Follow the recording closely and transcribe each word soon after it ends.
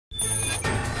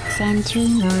Sentry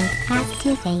mode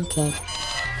activated.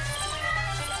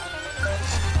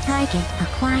 Target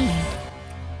acquired.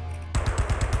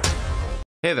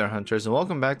 Hey there hunters, and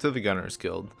welcome back to the Gunners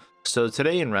Guild. So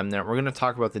today in Remnant we're going to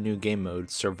talk about the new game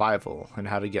mode, Survival, and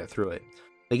how to get through it.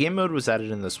 The game mode was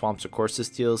added in the Swamps of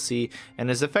Cultist DLC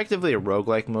and is effectively a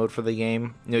roguelike mode for the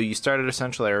game. You start at a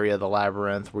central area, the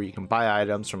Labyrinth, where you can buy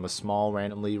items from a small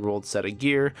randomly rolled set of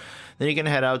gear. Then you can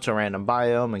head out to a random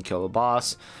biome and kill the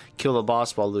boss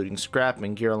while looting scrap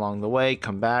and gear along the way,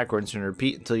 come back, rinse and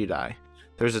repeat until you die.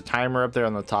 There's a timer up there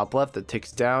on the top left that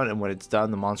ticks down, and when it's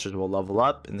done the monsters will level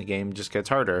up and the game just gets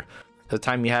harder. The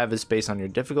time you have is based on your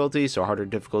difficulty, so harder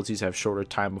difficulties have shorter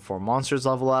time before monsters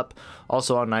level up.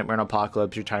 Also on Nightmare and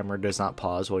Apocalypse, your timer does not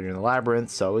pause while you're in the labyrinth,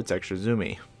 so it's extra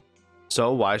zoomy.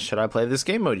 So why should I play this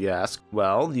game mode, you ask?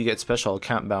 Well, you get special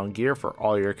account bound gear for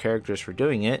all your characters for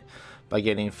doing it. By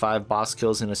getting 5 boss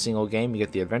kills in a single game, you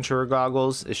get the Adventurer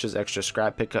Goggles. It's just extra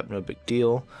scrap pickup, no big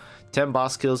deal. 10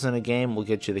 boss kills in a game will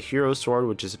get you the Hero Sword,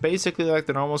 which is basically like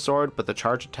the normal sword, but the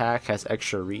charge attack has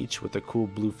extra reach with the cool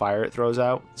blue fire it throws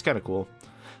out. It's kind of cool.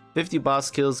 50 boss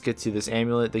kills gets you this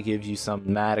amulet that gives you some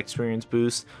mad experience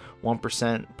boost,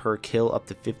 1% per kill up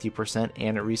to 50%,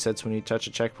 and it resets when you touch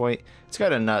a checkpoint. It's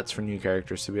kind of nuts for new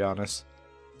characters, to be honest.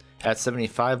 At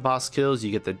 75 boss kills,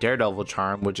 you get the Daredevil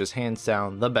Charm, which is hands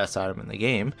down the best item in the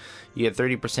game. You get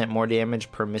 30% more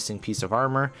damage per missing piece of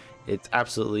armor. It's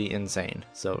absolutely insane,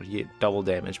 so you get double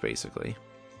damage basically.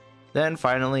 Then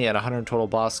finally, at 100 total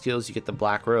boss kills, you get the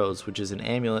Black Rose, which is an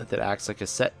amulet that acts like a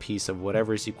set piece of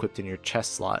whatever is equipped in your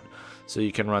chest slot. So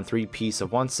you can run 3 pieces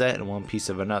of one set and 1 piece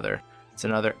of another. It's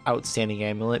another outstanding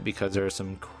amulet because there are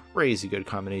some crazy good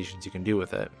combinations you can do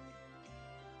with it.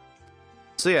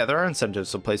 So yeah, there are incentives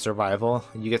to play Survival.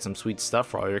 You get some sweet stuff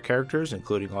for all your characters,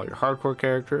 including all your hardcore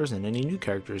characters and any new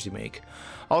characters you make.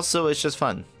 Also, it's just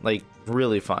fun, like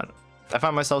really fun. I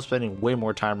find myself spending way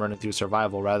more time running through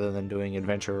Survival rather than doing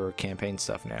adventure or campaign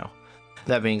stuff now.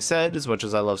 That being said, as much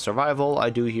as I love Survival, I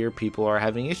do hear people are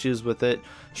having issues with it,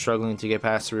 struggling to get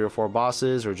past 3 or 4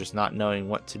 bosses, or just not knowing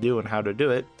what to do and how to do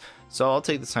it. So I'll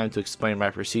take the time to explain my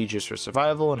procedures for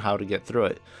Survival and how to get through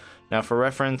it. Now for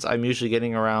reference, I'm usually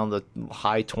getting around the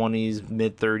high 20s,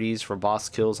 mid 30s for boss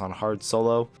kills on hard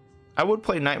solo. I would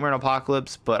play Nightmare and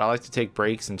Apocalypse, but I like to take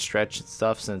breaks and stretch and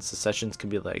stuff since the sessions can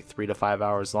be like 3 to 5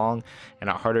 hours long, and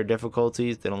at harder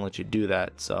difficulties, they don't let you do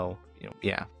that, so,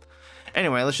 yeah.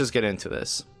 Anyway, let's just get into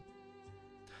this.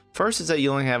 First is that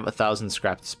you only have 1,000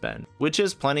 scrap to spend, which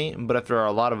is plenty, but if there are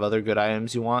a lot of other good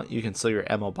items you want, you can sell your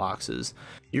ammo boxes.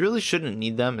 You really shouldn't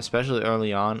need them, especially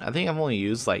early on. I think I've only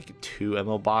used like 2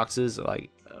 ammo boxes like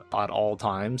at all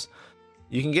times.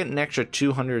 You can get an extra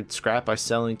 200 scrap by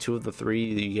selling 2 of the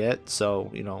 3 that you get,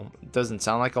 so it doesn't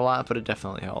sound like a lot, but it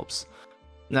definitely helps.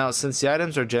 Now, since the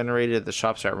items are generated at the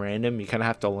shops at random, you kind of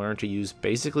have to learn to use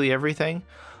basically everything.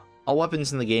 All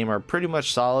weapons in the game are pretty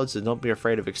much solid, so don't be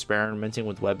afraid of experimenting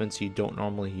with weapons you don't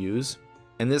normally use.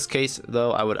 In this case,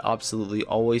 though, I would absolutely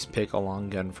always pick a long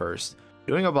gun first.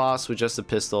 Doing a boss with just a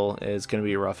pistol is going to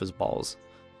be rough as balls.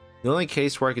 The only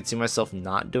case where I could see myself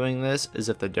not doing this is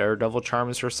if the Daredevil Charm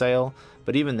is for sale,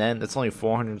 but even then, that's only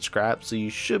 400 scrap, so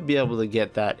you should be able to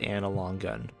get that and a long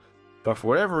gun. But for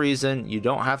whatever reason, you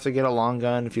don't have to get a long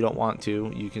gun if you don't want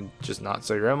to. You can just not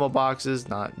sell your ammo boxes,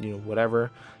 not,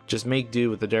 whatever. Just make do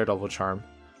with the Daredevil Charm.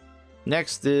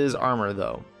 Next is armor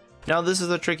though. Now this is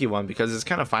a tricky one because it's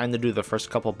kind of fine to do the first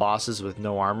couple bosses with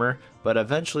no armor, but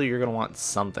eventually you're going to want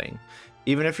something.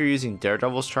 Even if you're using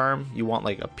Daredevil's Charm, you want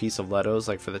like a piece of Letos,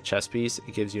 like for the chest piece.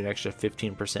 It gives you an extra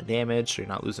 15% damage, so you're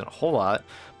not losing a whole lot.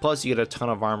 Plus you get a ton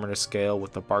of armor to scale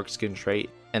with the bark skin trait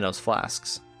and those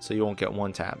flasks, so you won't get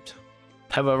one tapped.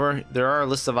 However, there are a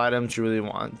list of items you really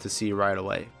want to see right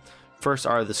away. First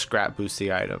are the scrap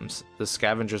boosty items. The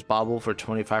Scavenger's Bauble for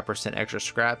 25% extra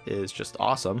scrap is just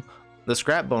awesome. The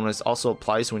scrap bonus also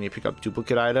applies when you pick up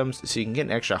duplicate items, so you can get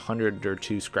an extra 100 or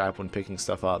 2 scrap when picking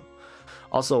stuff up.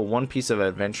 Also, 1 piece of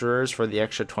Adventurers for the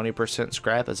extra 20%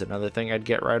 scrap is another thing I'd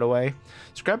get right away.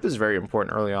 Scrap is very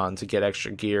important early on to get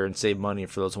extra gear and save money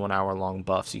for those 1 hour long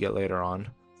buffs you get later on.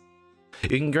 You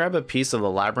can grab a piece of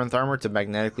the Labyrinth armor to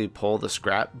magnetically pull the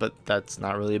scrap, but that's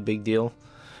not really a big deal.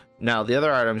 Now, the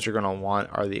other items you're going to want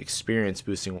are the experience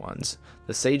boosting ones.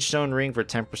 The Sage Stone Ring for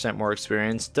 10% more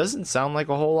experience doesn't sound like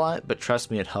a whole lot, but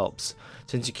trust me, it helps.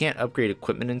 Since you can't upgrade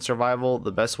equipment in Survival,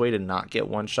 the best way to not get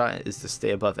one shot is to stay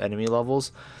above enemy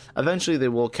levels. Eventually they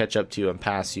will catch up to you and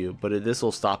pass you, but this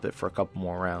will stop it for a couple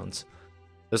more rounds.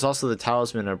 There's also the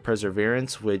Talisman of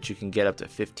Perseverance, which you can get up to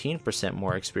 15%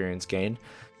 more experience gain.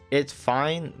 It's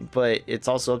fine, but it's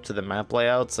also up to the map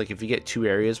layouts. Like if you get 2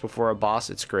 areas before a boss,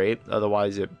 it's great.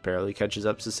 Otherwise, it barely catches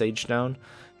up to Sage Stone.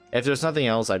 If there's nothing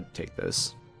else, I'd take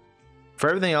this. For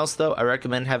everything else though, I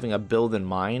recommend having a build in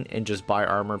mind and just buy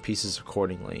armor pieces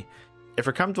accordingly. If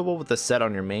you're comfortable with the set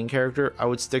on your main character, I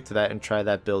would stick to that and try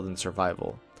that build in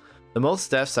survival. The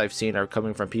most deaths I've seen are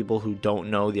coming from people who don't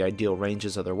know the ideal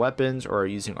ranges of their weapons or are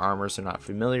using armors they're not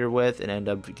familiar with and end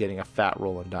up getting a fat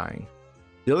roll and dying.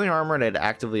 The only armor I'd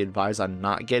actively advise on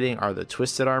not getting are the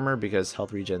Twisted armor because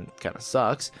health regen kind of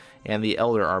sucks, and the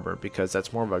Elder armor because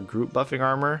that's more of a group buffing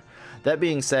armor. That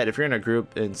being said, if you're in a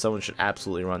group, then someone should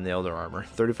absolutely run the Elder armor.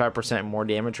 35% more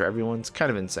damage for everyone's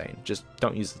kind of insane, just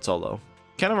don't use it solo.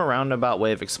 Kind of a roundabout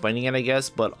way of explaining it, I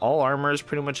guess, but all armor is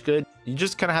pretty much good. You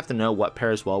just kind of have to know what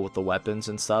pairs well with the weapons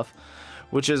and stuff,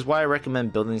 which is why I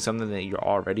recommend building something that you're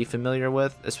already familiar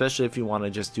with, especially if you want to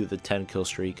just do the 10 kill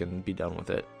streak and be done with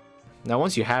it. Now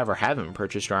once you have or haven't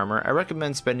purchased your armor, I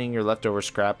recommend spending your leftover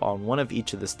scrap on one of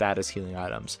each of the status healing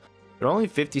items. They're only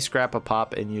 50 scrap a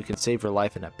pop and you can save your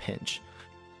life in a pinch.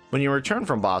 When you return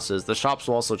from bosses, the shops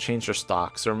will also change their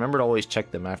stock, so remember to always check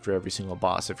them after every single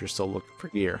boss if you're still looking for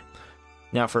gear.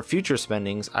 Now for future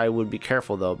spendings, I would be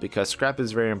careful though because scrap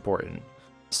is very important.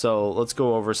 So let's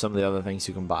go over some of the other things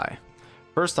you can buy.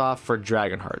 First off, for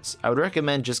Dragon Hearts, I would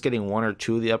recommend just getting 1 or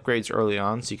 2 of the upgrades early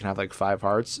on so you can have like 5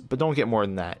 hearts, but don't get more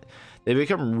than that. They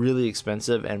become really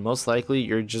expensive and most likely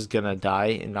you're just gonna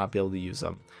die and not be able to use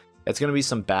them. It's gonna be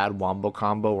some bad wombo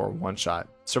combo or one shot.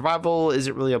 Survival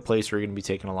isn't really a place where you're gonna be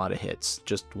taking a lot of hits,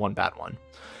 just one bad one.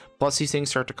 Plus these things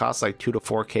start to cost like 2 to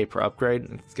 4k per upgrade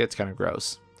and it gets kind of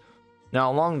gross.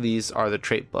 Now along these are the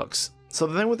trait books. So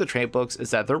the thing with the trait books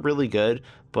is that they're really good,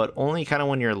 but only kind of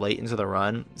when you're late into the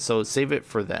run, so save it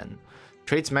for then.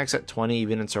 Traits max at 20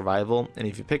 even in survival, and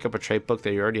if you pick up a trait book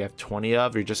that you already have 20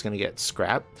 of, you're just going to get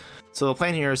scrapped. So the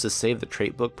plan here is to save the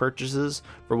trait book purchases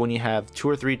for when you have 2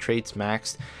 or 3 traits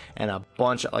maxed and a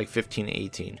bunch at like 15 to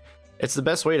 18. It's the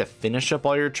best way to finish up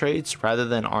all your traits rather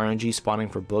than RNG spawning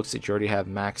for books that you already have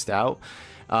maxed out.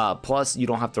 Plus you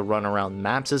don't have to run around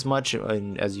maps as much,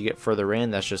 and as you get further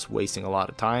in that's just wasting a lot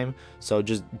of time, so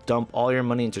just dump all your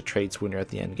money into traits when you're at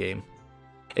the end game.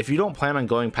 If you don't plan on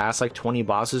going past like 20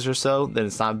 bosses or so, then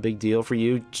it's not a big deal for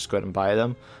you, just go ahead and buy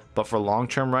them. But for long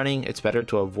term running, it's better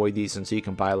to avoid these until you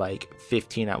can buy like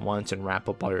 15 at once and wrap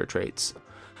up all your traits.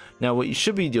 Now what you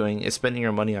should be doing is spending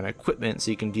your money on equipment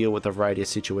so you can deal with a variety of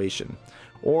situations,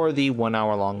 or the 1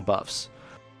 hour long buffs.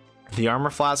 The armor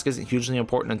flask isn't hugely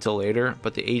important until later,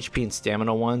 but the HP and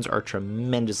stamina ones are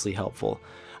tremendously helpful.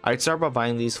 I'd start by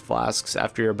buying these flasks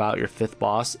after you're about your 5th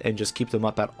boss and just keep them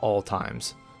up at all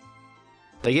times.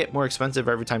 They get more expensive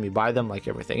every time you buy them like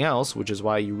everything else, which is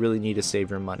why you really need to save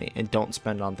your money and don't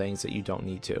spend on things that you don't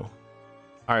need to.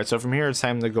 Alright, so from here it's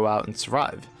time to go out and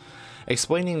survive.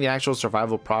 Explaining the actual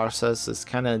survival process is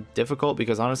kind of difficult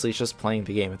because honestly it's just playing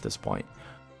the game at this point.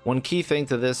 One key thing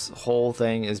to this whole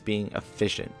thing is being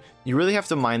efficient. You really have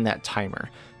to mind that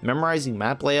timer. Memorizing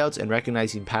map layouts and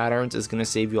recognizing patterns is going to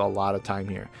save you a lot of time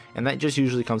here, and that just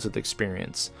usually comes with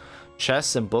experience.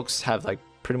 Chests and books have like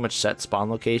pretty much set spawn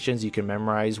locations. You can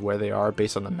memorize where they are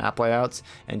based on the map layouts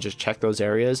and just check those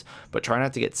areas, but try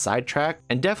not to get sidetracked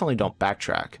and definitely don't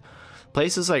backtrack.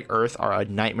 Places like Earth are a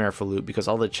nightmare for loot because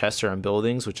all the chests are in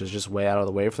buildings, which is just way out of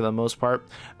the way for the most part.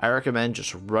 I recommend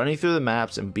just running through the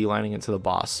maps and beelining into the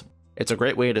boss. It's a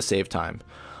great way to save time.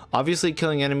 Obviously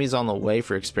killing enemies on the way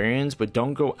for experience, but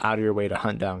don't go out of your way to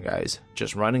hunt down guys.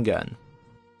 Just run and gun.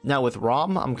 Now with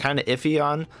ROM, I'm kind of iffy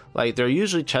on, like there are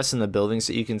usually chests in the buildings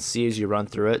that you can see as you run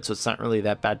through it, so it's not really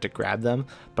that bad to grab them,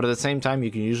 but at the same time you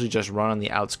can usually just run on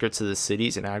the outskirts of the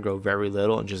cities and aggro very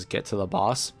little and just get to the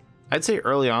boss. I'd say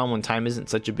early on when time isn't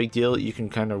such a big deal, you can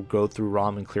kind of go through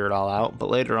ROM and clear it all out, but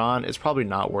later on it's probably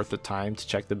not worth the time to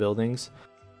check the buildings.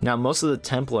 Now most of the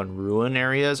temple and ruin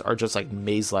areas are just like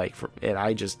maze-like, and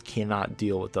I just cannot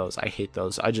deal with those. I hate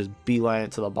those. I just beeline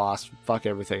it to the boss, fuck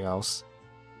everything else.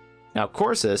 Now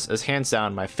Corsus is hands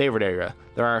down my favorite area.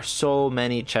 There are so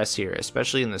many chests here,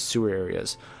 especially in the sewer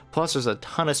areas. Plus there's a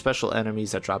ton of special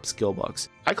enemies that drop skill bucks.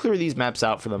 I clear these maps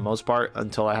out for the most part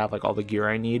until I have like all the gear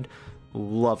I need.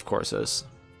 Love Corsus.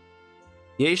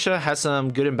 Yaesha has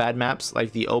some good and bad maps,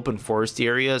 like the open foresty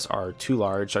areas are too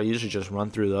large, so I usually just run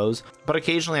through those, but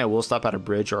occasionally I will stop at a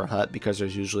bridge or a hut because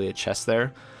there's usually a chest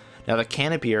there. Now the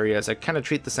canopy areas I kind of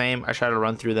treat the same. I try to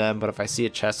run through them, but if I see a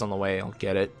chest on the way I'll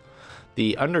get it.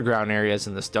 The underground areas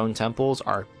in the stone temples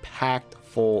are packed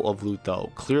full of loot though.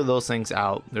 Clear those things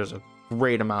out. There's a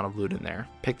great amount of loot in there.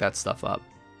 Pick that stuff up.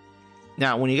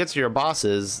 Now when you get to your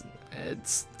bosses,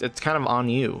 it's kind of on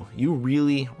you. You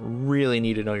really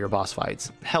need to know your boss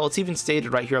fights. Hell, it's even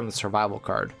stated right here on the survival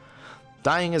card.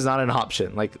 Dying is not an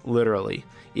option, like literally.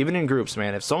 Even in groups,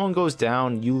 man, if someone goes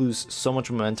down, you lose so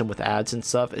much momentum with ads and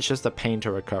stuff. It's just a pain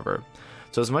to recover.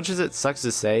 So as much as it sucks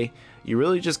to say, you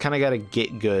really just kind of got to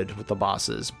get good with the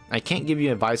bosses. I can't give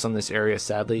you advice on this area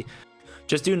sadly,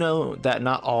 just do know that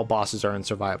not all bosses are in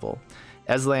survival.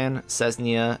 Eslan,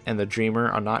 Cesnia, and the Dreamer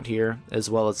are not here, as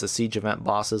well as the siege event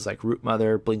bosses like Root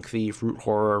Mother, Blink Thief, Root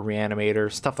Horror,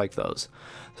 Reanimator, stuff like those.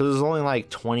 So there's only like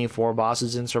 24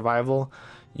 bosses in survival.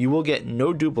 You will get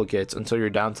no duplicates until you're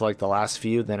down to like the last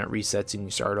few, then it resets and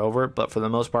you start over, but for the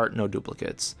most part, no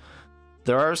duplicates.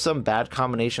 There are some bad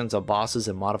combinations of bosses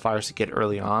and modifiers to get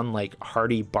early on, like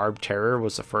Hardy Barb Terror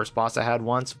was the first boss I had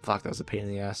once. Fuck, that was a pain in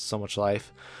the ass, so much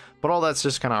life. But all that's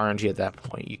just kind of RNG at that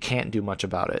point, you can't do much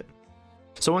about it.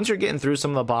 So once you're getting through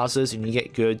some of the bosses and you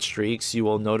get good streaks, you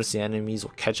will notice the enemies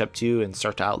will catch up to you and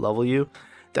start to outlevel you.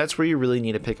 That's where you really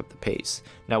need to pick up the pace.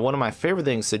 Now, one of my favorite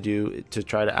things to do to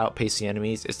try to outpace the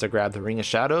enemies is to grab the Ring of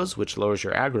Shadows, which lowers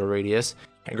your aggro radius,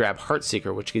 and grab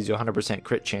Heartseeker, which gives you 100%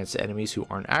 crit chance to enemies who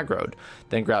aren't aggroed.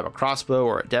 Then grab a Crossbow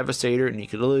or a Devastator, and you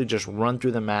can literally just run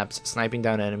through the maps, sniping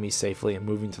down enemies safely and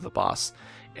moving to the boss.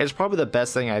 It's probably the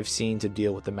best thing I've seen to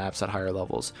deal with the maps at higher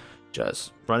levels.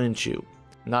 Just run and shoot.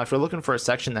 Now, if you're looking for a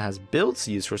section that has builds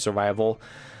used for survival,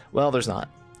 well, there's not.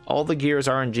 All the gear is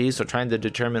RNG, so trying to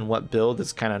determine what build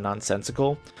is kind of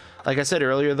nonsensical. Like I said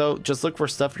earlier though, just look for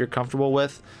stuff you're comfortable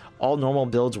with. All normal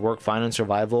builds work fine in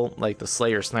survival, like the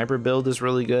Slayer Sniper build is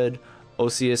really good,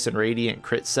 Osseous and Radiant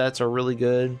crit sets are really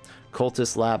good,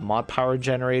 Cultist Lab mod power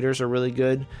generators are really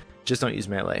good, just don't use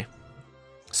melee.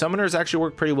 Summoners actually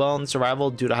work pretty well in survival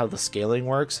due to how the scaling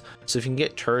works, so if you can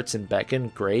get turrets and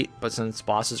beacon, great, but since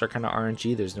bosses are kind of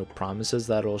RNG, there's no promises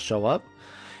that it'll show up.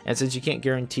 And since you can't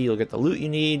guarantee you'll get the loot you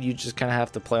need, you just kind of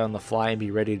have to play on the fly and be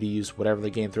ready to use whatever the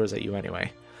game throws at you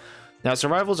anyway. Now,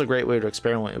 survival is a great way to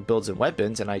experiment with builds and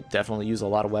weapons, and I definitely use a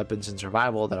lot of weapons in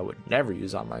survival that I would never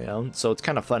use on my own, so it's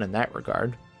kind of fun in that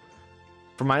regard.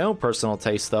 For my own personal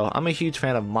taste though, I'm a huge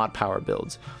fan of mod power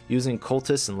builds. Using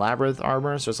Cultist and Labyrinth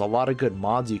armors, there's a lot of good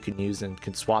mods you can use and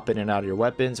can swap in and out of your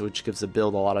weapons, which gives the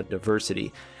build a lot of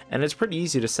diversity. And it's pretty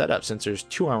easy to set up since there's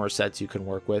 2 armor sets you can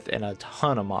work with and a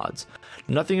ton of mods.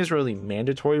 Nothing is really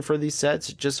mandatory for these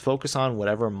sets, just focus on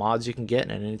whatever mods you can get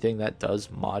and anything that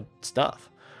does mod stuff.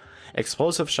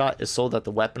 Explosive Shot is sold at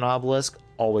the Weapon Obelisk,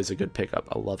 always a good pickup.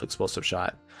 I love Explosive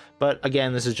Shot. But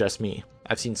again, this is just me.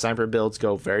 I've seen sniper builds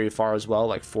go very far as well,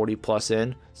 like 40 plus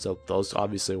in, so those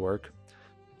obviously work.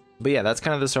 But yeah, that's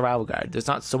kind of the survival guide. There's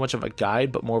not so much of a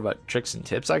guide, but more about tricks and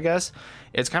tips, I guess.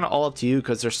 It's kind of all up to you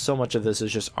because there's so much of this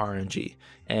is just RNG.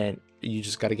 And you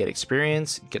just got to get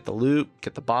experience, get the loot,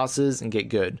 get the bosses, and get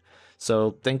good.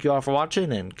 So thank you all for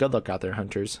watching, and good luck out there,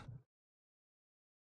 hunters.